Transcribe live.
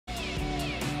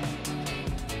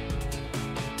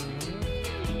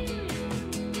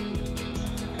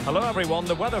Hello everyone,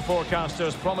 the weather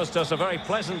forecasters promised us a very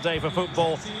pleasant day for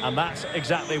football, and that's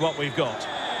exactly what we've got.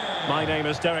 My name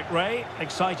is Derek Ray,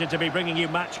 excited to be bringing you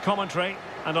match commentary,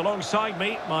 and alongside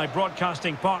me, my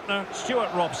broadcasting partner,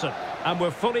 Stuart Robson. And we're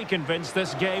fully convinced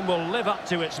this game will live up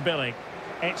to its billing.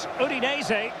 It's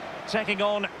Udinese taking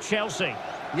on Chelsea.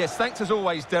 Yes, thanks as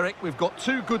always, Derek. We've got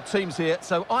two good teams here,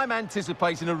 so I'm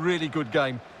anticipating a really good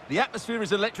game. The atmosphere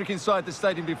is electric inside the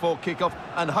stadium before kick-off,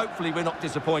 and hopefully we're not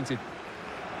disappointed.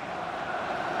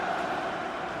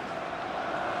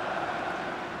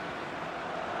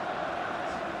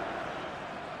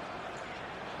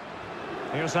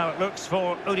 Here's how it looks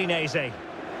for Udinese.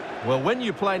 Well, when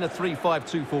you're playing a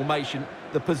 3-5-2 formation,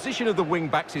 the position of the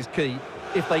wing-backs is key.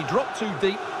 If they drop too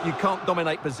deep, you can't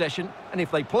dominate possession. And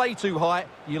if they play too high,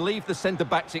 you leave the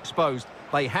centre-backs exposed.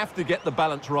 They have to get the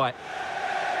balance right.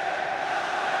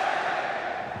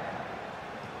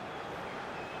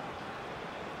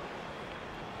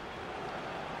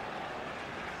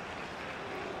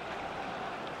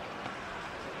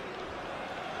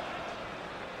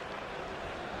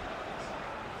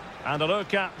 And a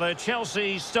look at the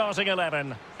Chelsea starting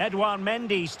 11. Edouard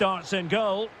Mendy starts in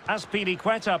goal.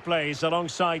 Azpilicueta plays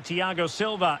alongside Thiago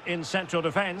Silva in central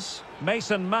defence.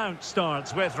 Mason Mount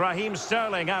starts with Raheem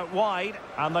Sterling out wide.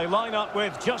 And they line up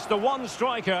with just the one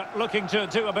striker looking to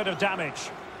do a bit of damage.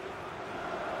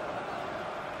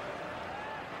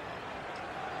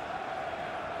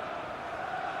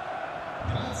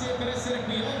 Grazie per essere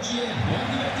qui oggi e buon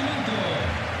divertimento.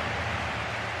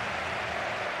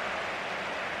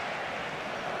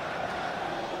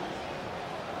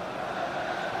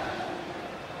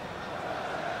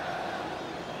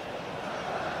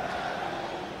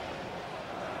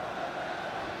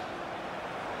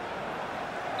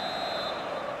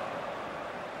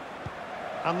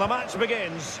 And the match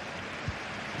begins.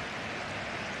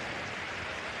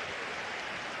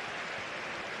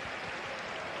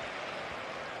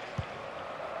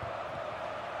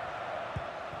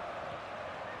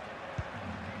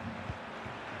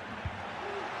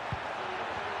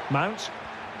 Mount.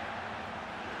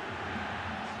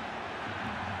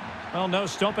 Well, no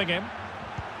stopping him.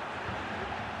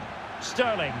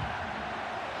 Sterling.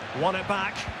 Won it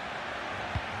back.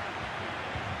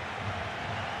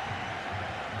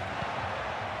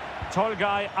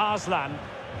 Tolgay Arslan.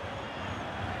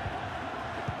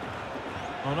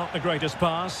 Well, not the greatest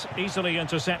pass, easily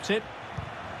intercepted.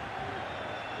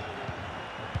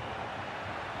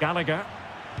 Gallagher.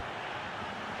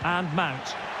 And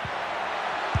Mount.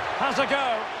 Has a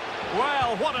go.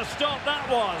 Well, what a stop that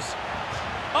was.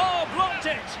 Oh, blocked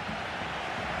it.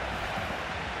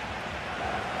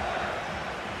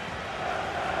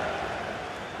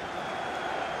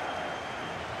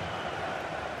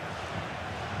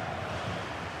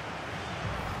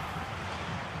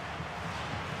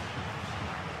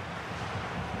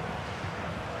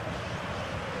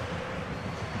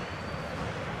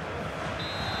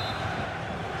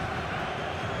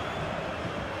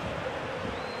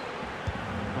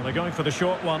 Well, they're going for the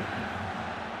short one.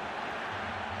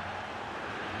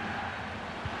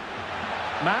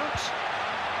 Mount.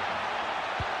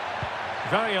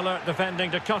 Very alert defending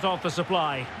to cut off the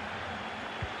supply.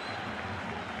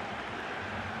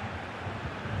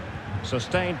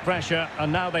 Sustained pressure,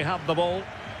 and now they have the ball.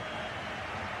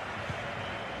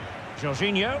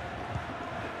 Jorginho.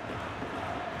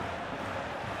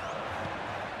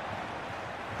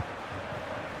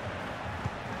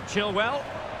 Chilwell.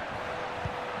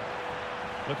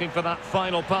 Looking for that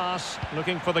final pass,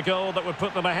 looking for the goal that would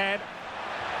put them ahead.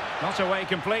 Not away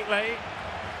completely.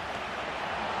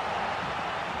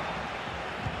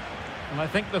 And I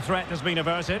think the threat has been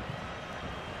averted.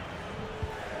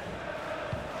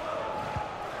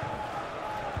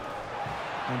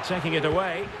 And taking it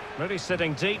away, really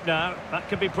sitting deep now. That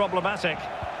could be problematic.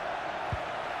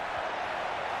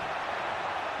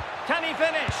 Can he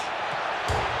finish?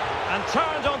 And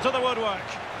turned onto the woodwork.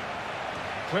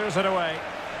 Clears it away.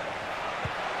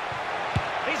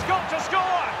 He's got to score!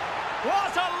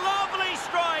 What a lovely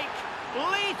strike!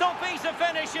 Lethal piece of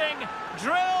finishing,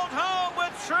 drilled home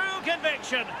with true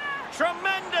conviction.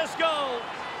 Tremendous goal!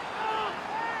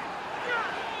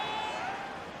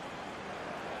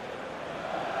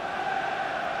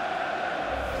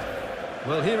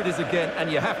 Well, here it is again,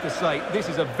 and you have to say, this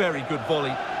is a very good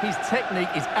volley. His technique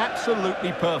is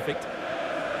absolutely perfect.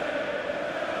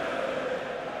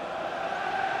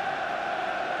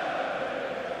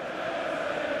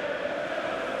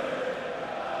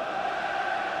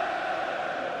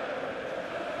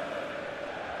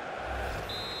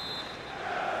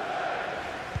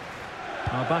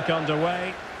 Well, back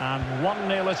underway, and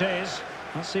 1-0 it is.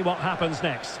 Let's see what happens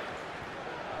next.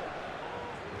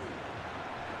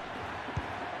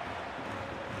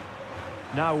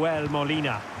 Nahuel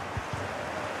Molina.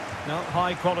 No,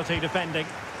 high quality defending.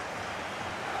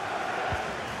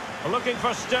 Looking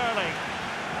for Sterling.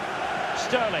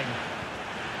 Sterling.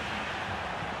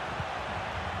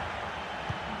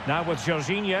 Now with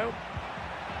Jorginho.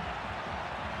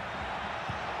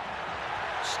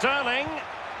 Sterling.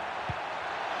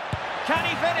 Can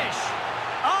he finish?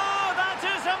 Oh, that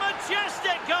is a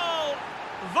majestic goal!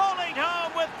 Volleyed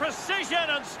home with precision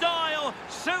and style.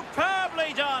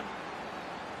 Superbly done.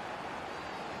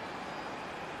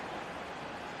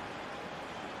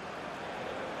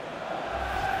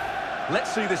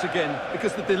 Let's see this again,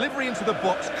 because the delivery into the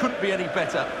box couldn't be any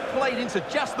better. Played into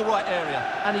just the right area,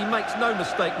 and he makes no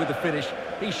mistake with the finish.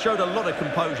 He showed a lot of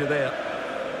composure there.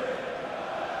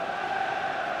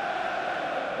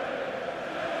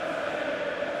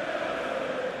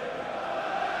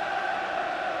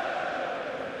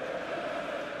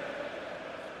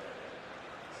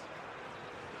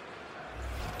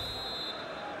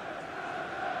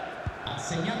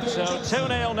 So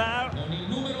 2-0 now. Con il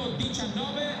numero 19,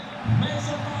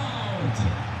 Mason Mount.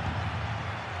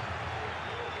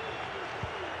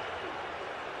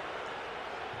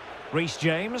 Reece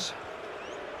James.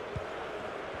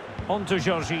 On to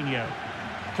Jorginho.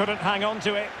 Couldn't hang on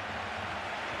to it.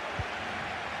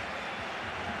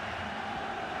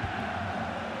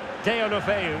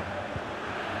 Deulofeu.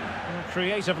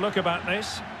 Creative look about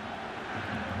this.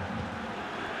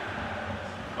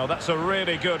 Oh, that's a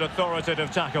really good authoritative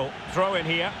tackle. Throw in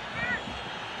here.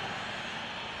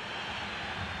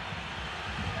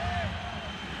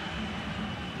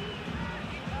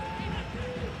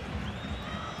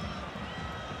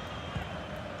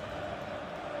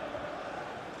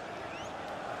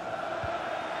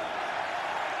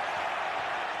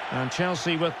 And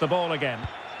Chelsea with the ball again.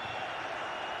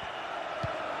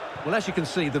 Well, as you can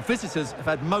see, the visitors have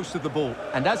had most of the ball,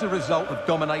 and as a result have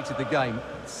dominated the game.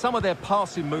 Some of their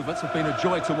passing movements have been a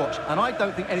joy to watch, and I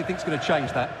don't think anything's going to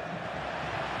change that.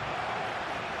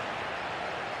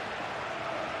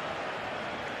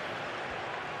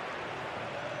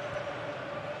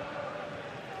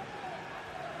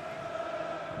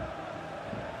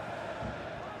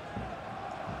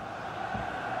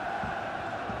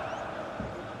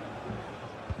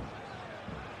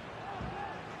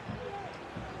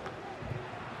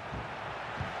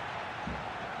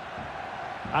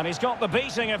 And he's got the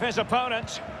beating of his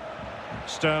opponent.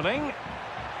 Sterling.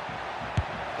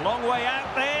 Long way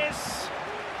out this.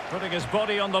 Putting his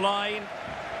body on the line.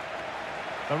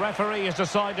 The referee has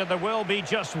decided there will be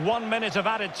just 1 minute of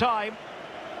added time.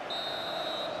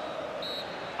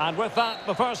 And with that,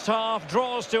 the first half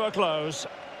draws to a close.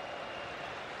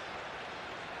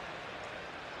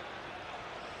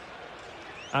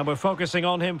 And we're focusing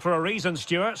on him for a reason,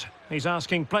 Stuart. He's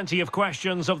asking plenty of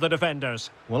questions of the defenders.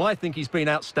 Well, I think he's been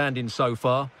outstanding so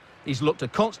far. He's looked a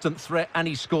constant threat and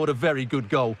he scored a very good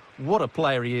goal. What a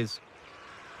player he is.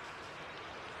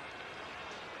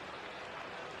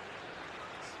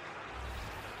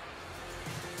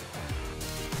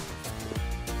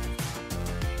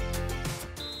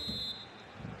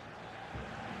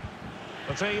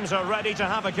 The teams are ready to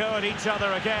have a go at each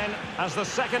other again as the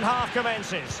second half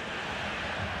commences.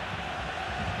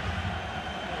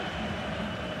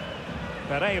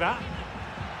 Pereira.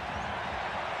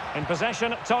 In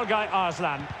possession, Tolgay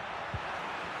Arslan.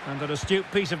 And an astute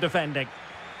piece of defending.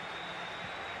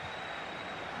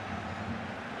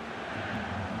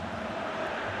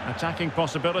 Attacking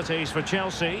possibilities for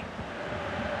Chelsea.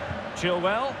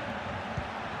 Chilwell.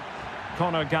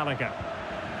 Conor Gallagher.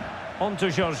 On to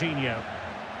Jorginho.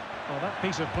 Well, that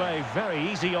piece of play very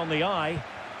easy on the eye.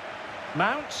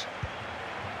 Mount.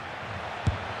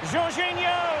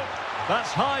 Jorginho!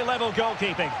 That's high-level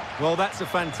goalkeeping. Well, that's a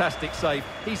fantastic save.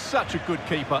 He's such a good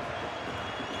keeper.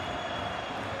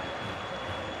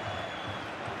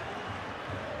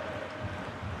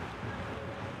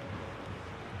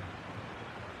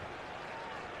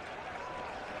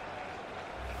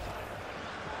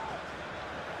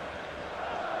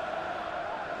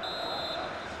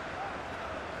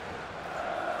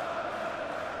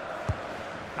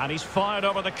 And he's fired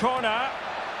over the corner.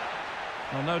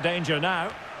 Well, no danger now.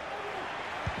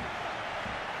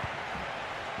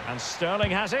 And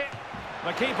Sterling has it.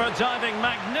 The keeper diving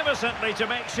magnificently to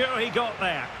make sure he got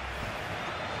there.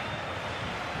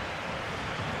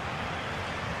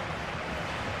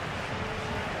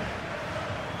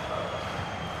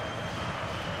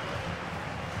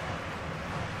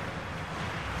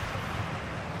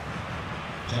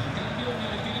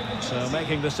 So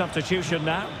making the substitution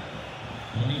now.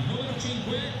 Con il numero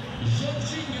 5,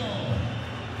 Jorginho.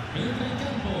 Entra in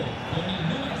campo con il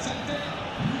numero 7,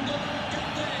 N'Golo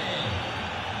Kanté.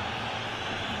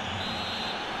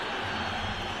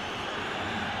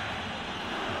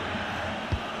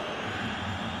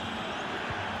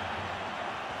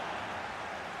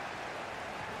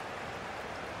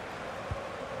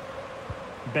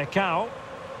 Becao.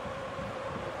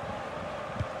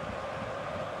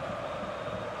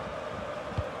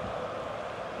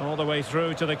 All the way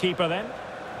through to the keeper then.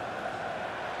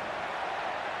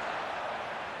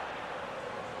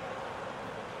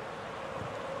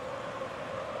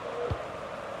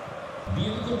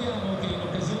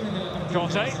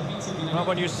 Conte. Well,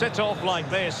 when you sit off like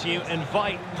this, you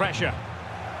invite pressure.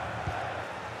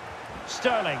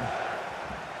 Sterling.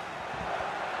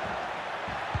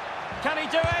 Can he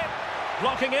do it?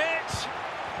 Blocking it.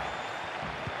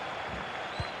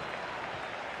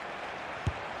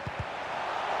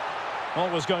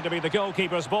 Always going to be the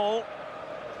goalkeeper's ball.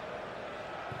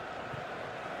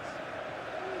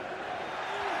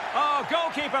 Oh,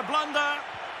 goalkeeper blunder.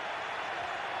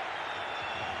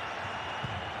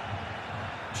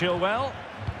 Chilwell.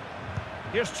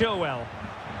 Here's Chilwell.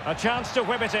 A chance to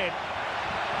whip it in.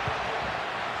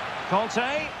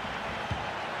 Conte.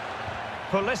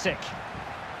 Pulisic.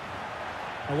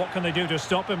 Well, what can they do to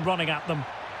stop him running at them?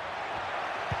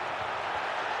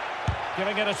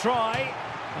 Giving it a try.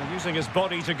 And using his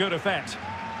body to good effect.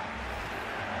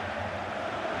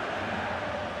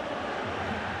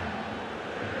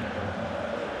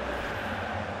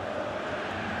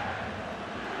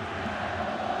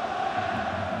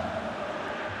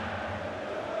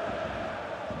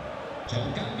 C'è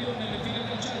un cambio nelle file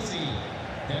del Chelsea.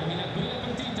 Termina qui la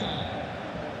partita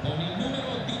con il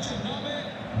numero 19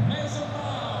 Mason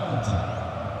Mount.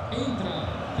 Entra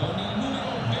con il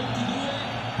numero 22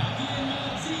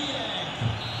 Hakim Ziyech.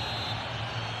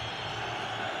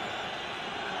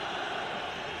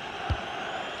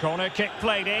 Corner kick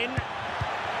played in.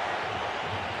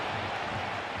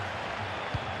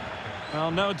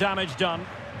 Well, no damage done.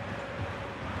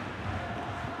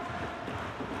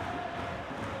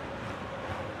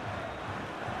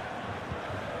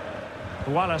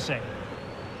 Wallace.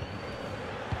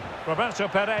 Roberto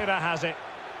Pereira has it.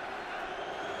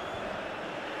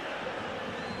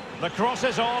 The cross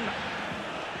is on.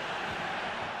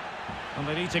 And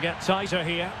they need to get tighter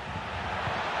here.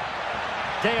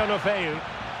 Deulofeu.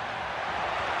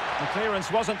 The clearance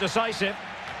wasn't decisive.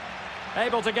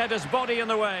 Able to get his body in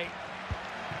the way.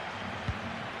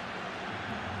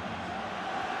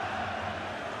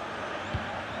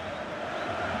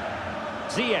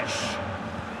 Ziyech.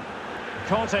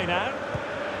 Conte now.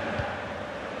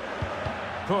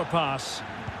 Poor pass.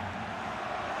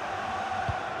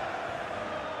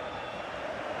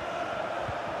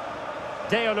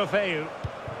 Deulofeu.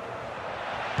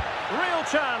 Real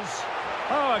chance.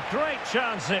 Oh, a great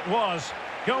chance it was.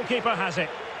 Goalkeeper has it.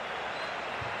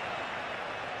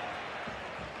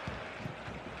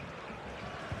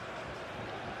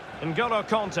 N'Golo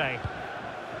Conte.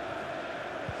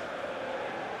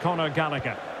 Conor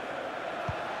Gallagher.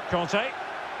 Conte.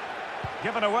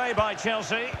 Given away by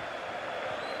Chelsea.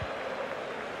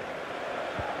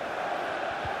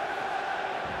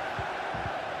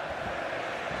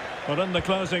 But in the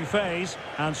closing phase,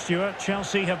 and Stuart,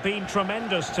 Chelsea have been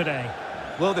tremendous today.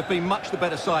 Well, they've been much the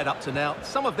better side up to now.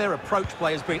 Some of their approach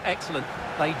play has been excellent.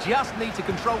 They just need to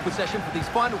control possession for these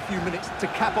final few minutes to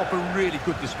cap off a really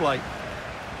good display.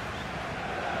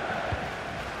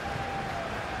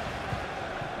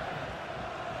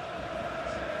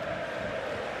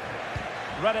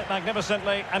 Read it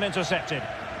magnificently and intercepted.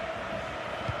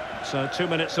 So 2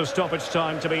 minutes of stoppage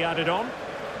time to be added on.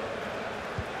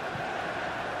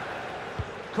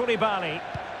 Koulibaly.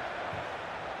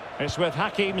 It's with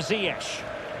Hakim Ziyech.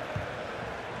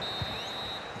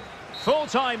 Full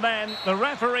time then, the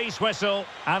referee's whistle,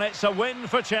 and it's a win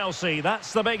for Chelsea.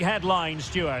 That's the big headline,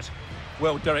 Stuart.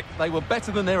 Well, Derek, they were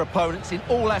better than their opponents in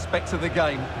all aspects of the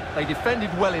game. They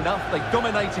defended well enough, they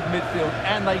dominated midfield,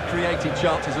 and they created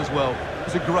chances as well. It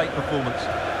was a great performance.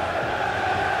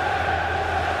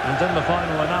 And in the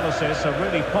final analysis, a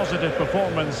really positive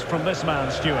performance from this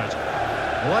man, Stuart.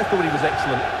 Well, I thought he was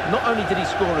excellent. Not only did he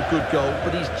score a good goal,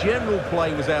 but his general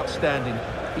play was outstanding.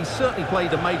 He certainly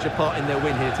played a major part in their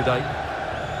win here today.